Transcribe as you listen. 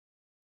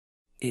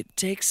It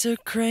takes a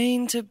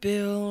crane to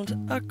build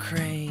a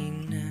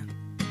crane.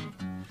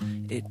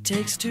 It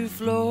takes 2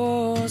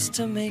 floors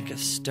to make a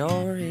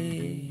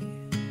story.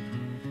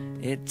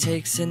 It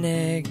takes an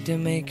egg to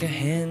make a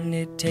hen.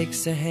 It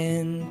takes a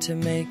hen to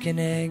make an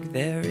egg.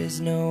 There is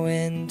no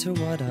end to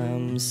what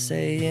I'm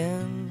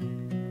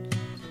saying.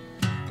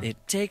 It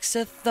takes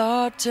a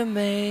thought to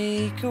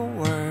make a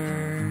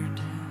word,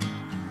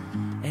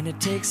 and it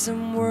takes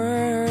some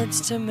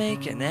words to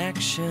make an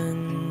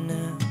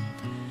action.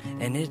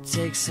 And it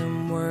takes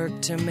some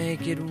work to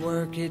make it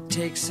work. It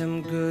takes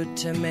some good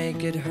to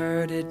make it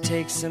hurt. It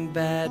takes some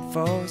bad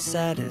for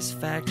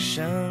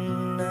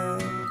satisfaction.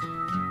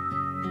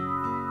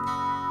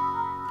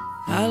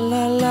 Ah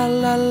la la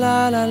la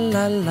la la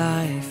la,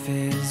 life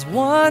is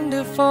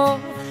wonderful.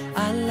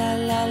 Ah la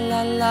la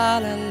la la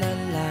la la,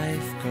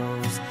 life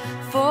goes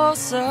full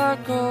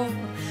circle.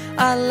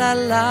 Ah la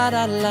la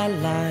la la,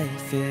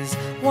 life is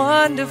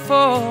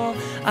wonderful.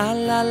 Ah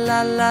la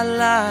la la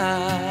la.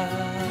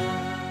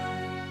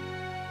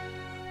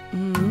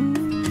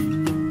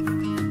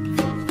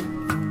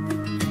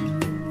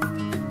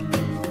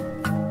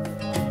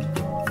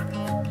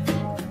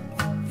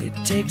 It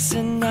takes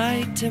a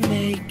night to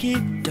make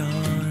it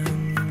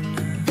dawn,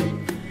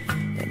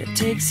 and it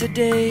takes a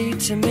day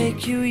to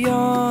make you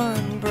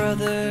yawn,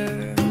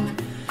 brother.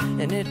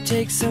 And it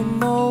takes some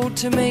mold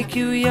to make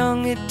you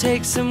young. It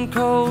takes some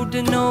cold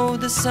to know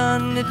the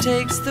sun. It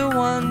takes the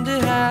one to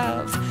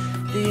have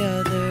the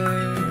other.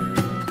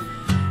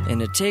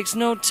 And it takes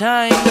no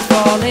time to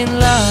fall in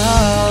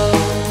love,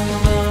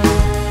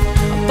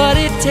 but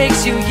it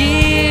takes you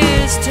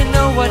years to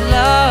know what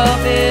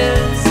love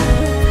is.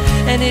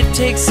 And it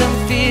takes some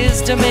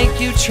fears to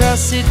make you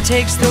trust. It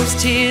takes those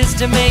tears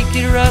to make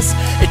it rust.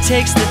 It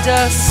takes the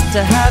dust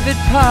to have it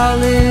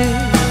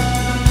polished,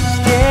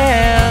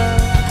 yeah.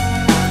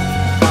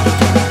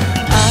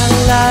 Ah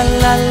la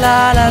la la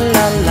la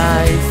la,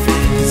 life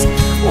is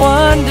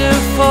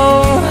wonderful.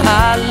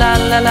 Ah la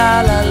la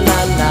la la la,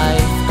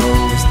 life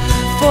goes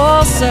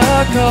full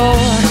circle.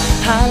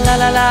 Ah la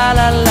la la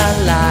la la,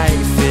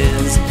 life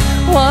is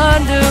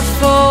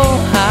wonderful.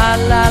 Ah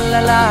la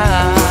la la.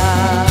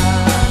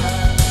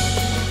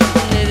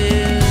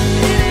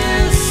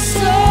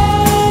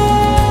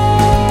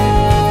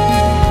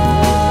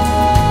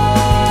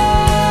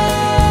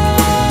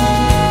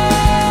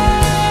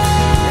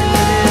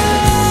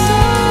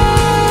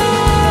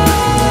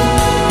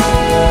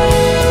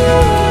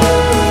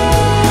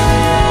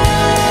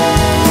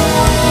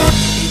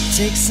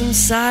 It takes some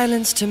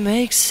silence to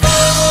make sound,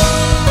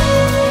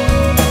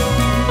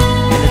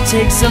 and it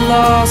takes a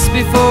loss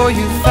before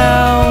you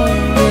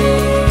found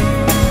it.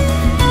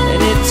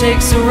 And it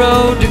takes a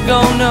road to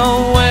go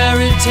nowhere.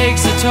 It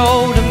takes a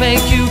toll to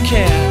make you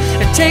care.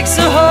 It takes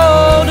a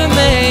hole to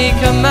make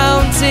a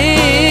mountain.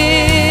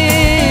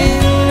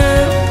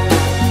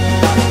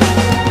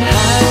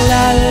 Ah,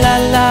 la la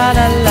la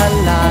la la,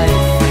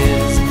 life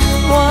is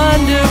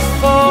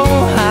wonderful.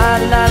 Ah,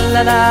 la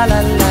la la la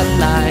la,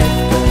 life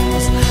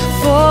goes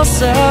full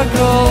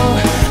circle.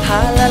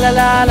 Ah la la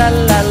la la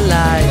la,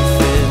 life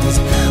is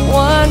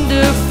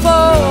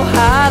wonderful.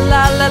 Ah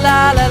la la la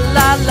la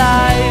la,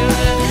 life.